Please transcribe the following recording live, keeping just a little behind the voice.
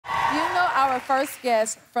our first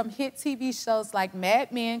guest from hit TV shows like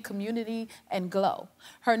Mad Men, Community, and Glow.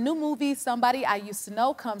 Her new movie, Somebody I Used to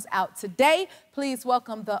Know, comes out today. Please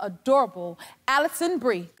welcome the adorable Alison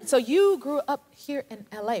Brie. So you grew up here in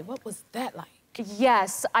LA. What was that like?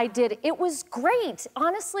 Yes, I did. It was great.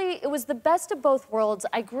 Honestly, it was the best of both worlds.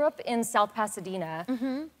 I grew up in South Pasadena,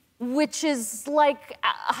 which is like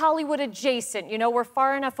Hollywood adjacent. You know, we're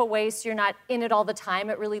far enough away so you're not in it all the time.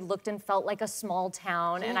 It really looked and felt like a small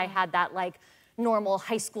town, and I had that like normal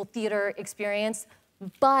high school theater experience.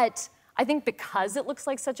 But I think because it looks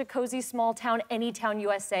like such a cozy small town, any town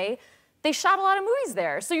USA, they shot a lot of movies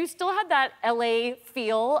there. So you still had that LA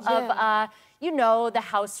feel of, you know, the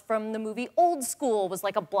house from the movie Old School was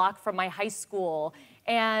like a block from my high school.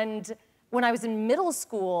 And when I was in middle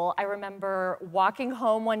school, I remember walking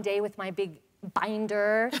home one day with my big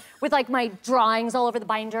binder, with like my drawings all over the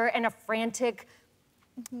binder, and a frantic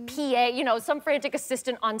PA, you know, some frantic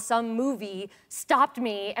assistant on some movie stopped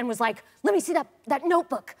me and was like, let me see that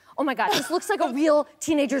notebook. Oh my God, this looks like a real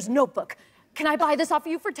teenager's notebook. Can I buy this off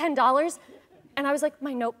of you for $10? And I was like,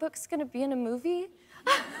 my notebook's gonna be in a movie?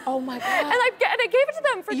 Oh my God. And I gave it to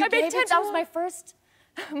them for I paid 10. That was my first,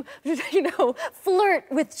 you know, flirt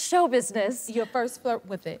with show business. Your first flirt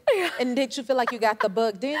with it. And did you feel like you got the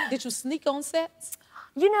bug then? Did you sneak on sets?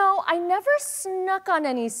 You know, I never snuck on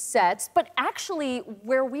any sets, but actually,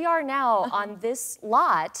 where we are now on this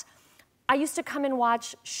lot, I used to come and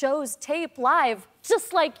watch shows tape live,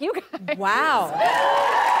 just like you guys. Wow.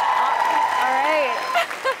 All right.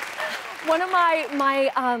 One of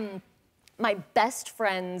my best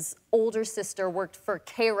friend's older sister worked for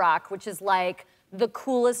K-Rock, which is like the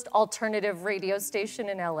coolest alternative radio station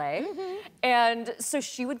in LA. And so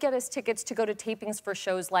she would get us tickets to go to tapings for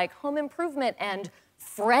shows like Home Improvement and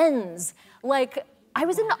Friends. Like, I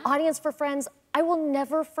was in the audience for Friends. I will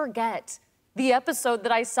never forget the episode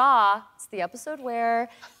that I saw. It's the episode where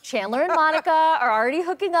Chandler and Monica are already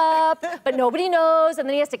hooking up, but nobody knows, and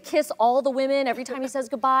then he has to kiss all the women every time he says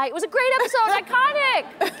goodbye. It was a great episode, iconic.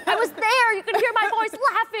 I was there, you could hear my voice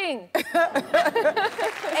laughing.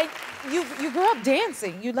 And you grew up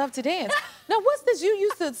dancing, you love to dance. Now, what's this, you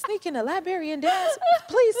used to sneak in the library and dance?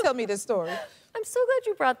 Please tell me this story. I'm so glad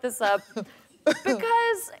you brought this up.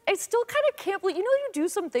 Because I still kind of can't believe, you know, you do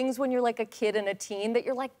some things when you're like a kid and a teen that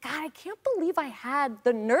you're like, God, I can't believe I had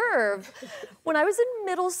the nerve. When I was in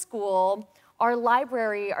middle school, our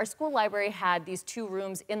school library had these 2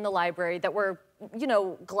 rooms in the library that were, you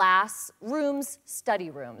know, glass rooms,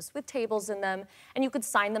 study rooms with tables in them, and you could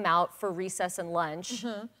sign them out for recess and lunch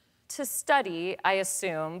to study, I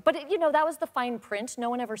assume. But, you know, that was the fine print.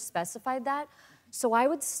 No one ever specified that. So I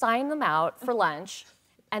would sign them out for lunch,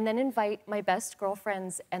 and then invite my best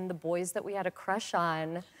girlfriends and the boys that we had a crush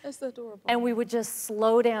on. That's adorable. And we would just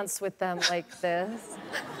slow dance with them like this.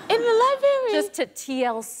 In the library? Just to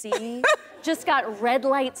TLC. Just got Red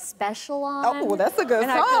Light Special on. Oh, well, that's a good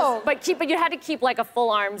song. But you had to keep like a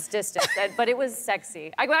full arm's distance, but it was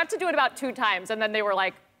sexy. I got to do it about 2 times, and then they were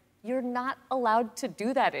like, you're not allowed to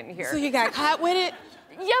do that in here. So you got caught with it?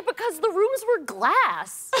 Yeah, because the rooms were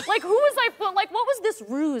glass. Like, what was this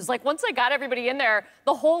ruse? Like, once I got everybody in there,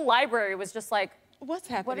 the whole library was just like, what's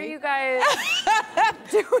happening? What are you guys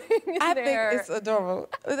doing in there? I think it's adorable.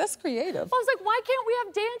 That's creative. I was like, why can't we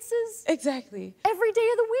have dances? Exactly. Every day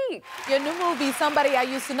of the week. Your new movie, Somebody I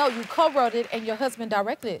Used to Know, you co-wrote it and your husband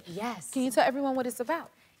directed it. Yes. Can you tell everyone what it's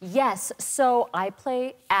about? Yes, so I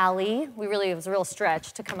play Allie. It was a real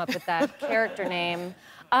stretch to come up with that character name.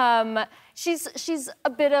 She's a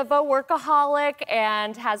bit of a workaholic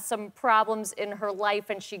and has some problems in her life,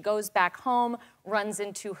 and she goes back home, runs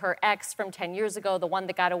into her ex from 10 years ago, the one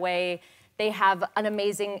that got away. They have an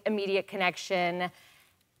amazing immediate connection,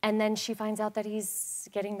 and then she finds out that he's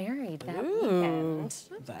getting married that weekend.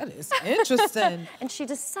 That is interesting. And she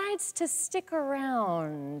decides to stick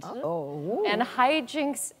around. Uh-oh. And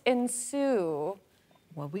hijinks ensue.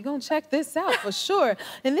 Well, we're gonna check this out for sure.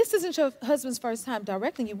 And this isn't your husband's first time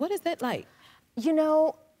directing you. What is that like? You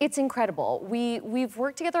know, it's incredible. We've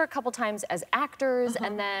worked together a couple times as actors,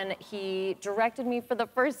 and then he directed me for the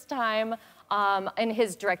first time in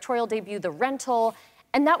his directorial debut, The Rental,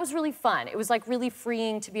 and that was really fun. It was like really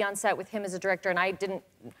freeing to be on set with him as a director, and I didn't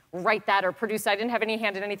write that or produce it. I didn't have any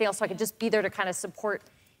hand in anything else, so I could just be there to kind of support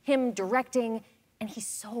him directing, and he's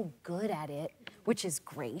so good at it, which is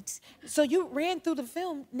great. So you ran through the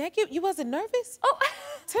film naked? You wasn't nervous? Oh,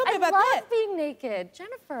 tell me about that. I love being naked.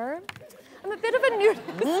 Jennifer, I'm a bit of a nudist.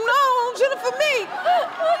 No, Jennifer, me.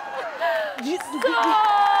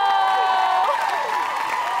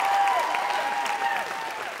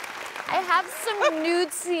 I have some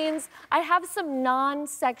nude scenes. I have some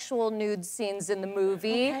non-sexual nude scenes in the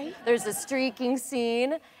movie. Okay. There's a streaking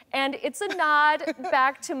scene, and it's a nod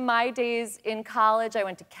back to my days in college. I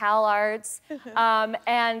went to CalArts,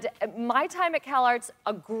 and my time at CalArts,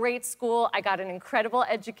 a great school. I got an incredible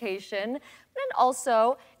education, and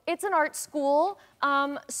also it's an art school,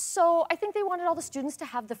 so I think they wanted all the students to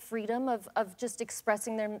have the freedom of just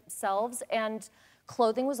expressing themselves, and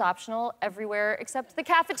clothing was optional everywhere except the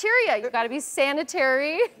cafeteria. You gotta be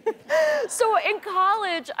sanitary. So in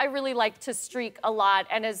college, I really liked to streak a lot,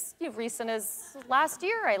 and as recent as last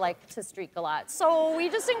year, I like to streak a lot. So we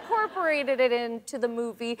just incorporated it into the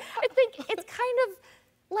movie. I think it's kind of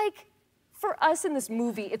like, for us in this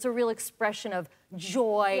movie, it's a real expression of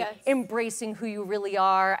joy, yes, embracing who you really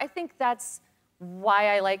are. I think that's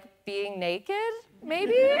why I like being naked,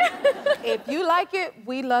 maybe? If you like it,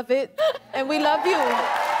 we love it, and we love you.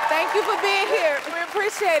 Thank you for being here. We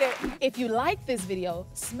appreciate it. If you like this video,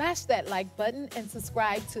 smash that like button and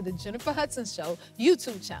subscribe to the Jennifer Hudson Show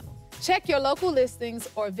YouTube channel. Check your local listings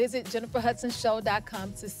or visit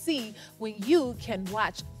jenniferhudsonshow.com to see when you can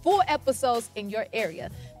watch full episodes in your area.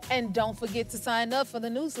 And don't forget to sign up for the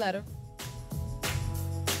newsletter.